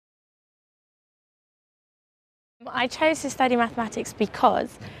I chose to study mathematics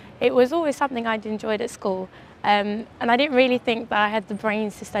because it was always something I'd enjoyed at school, and I didn't really think that I had the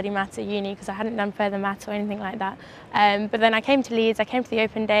brains to study maths at uni because I hadn't done further maths or anything like that. But then I came to Leeds, I came to the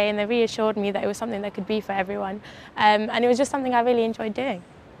open day, and they reassured me that it was something that could be for everyone, and it was just something I really enjoyed doing.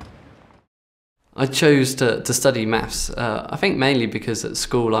 I chose to study maths, I think mainly because at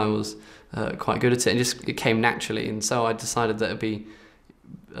school I was quite good at it and it came naturally, and so I decided that it would be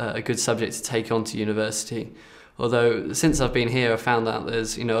a good subject to take on to university. Although since I've been here I've found out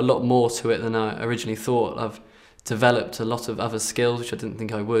there's a lot more to it than I originally thought. I've developed a lot of other skills which I didn't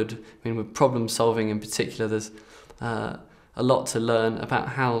think I would. I mean, with problem solving in particular, there's a lot to learn about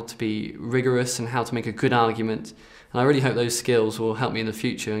how to be rigorous and how to make a good argument. And I really hope those skills will help me in the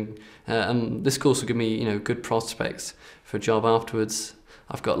future. And this course will give me, good prospects for a job afterwards.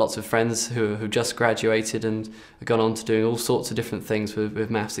 I've got lots of friends who just graduated and have gone on to doing all sorts of different things with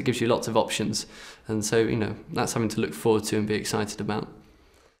maths. It gives you lots of options. And so, that's something to look forward to and be excited about.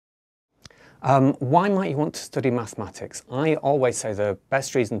 Why might you want to study mathematics? I always say the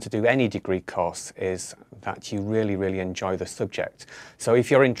best reason to do any degree course is that you really, really enjoy the subject. So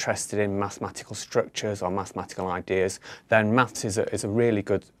if you're interested in mathematical structures or mathematical ideas, then maths is a really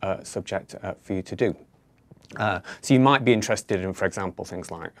good subject for you to do. So you might be interested in, for example,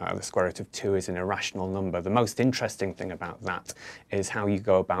 things like the square root of 2 is an irrational number. The most interesting thing about that is how you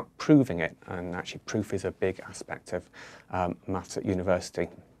go about proving it, and actually proof is a big aspect of maths at university.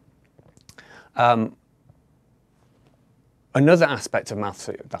 Another aspect of maths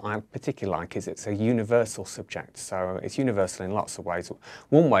that I particularly like is it's a universal subject. So it's universal in lots of ways.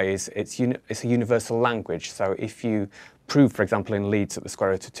 One way is it's a universal language. So if you prove, for example, in Leeds that the square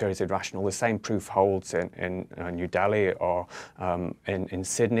root of 2 is irrational, the same proof holds in New Delhi or in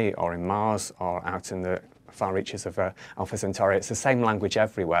Sydney or in Mars or out in the far reaches of Alpha Centauri. It's the same language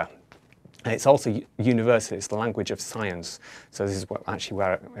everywhere. And it's also universal, it's the language of science. So this is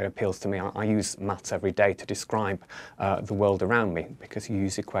where it appeals to me. I use maths every day to describe the world around me, because you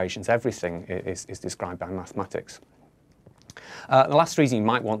use equations. Everything is described by mathematics. The last reason you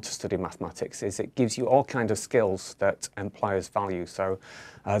might want to study mathematics is it gives you all kinds of skills that employers value. So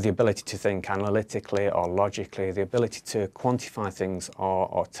the ability to think analytically or logically, the ability to quantify things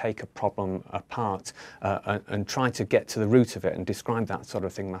or take a problem apart and try to get to the root of it and describe that sort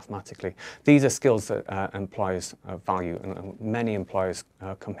of thing mathematically. These are skills that employers value, and many employers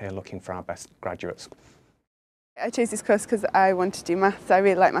come here looking for our best graduates. I chose this course because I wanted to do maths. I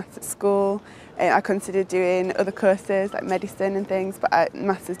really like maths at school. I considered doing other courses like medicine and things, but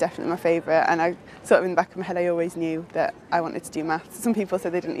maths is definitely my favourite, and I sort of in the back of my head I always knew that I wanted to do maths. Some people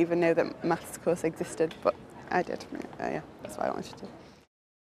said they didn't even know that maths course existed, but I did. Yeah, that's what I wanted to do.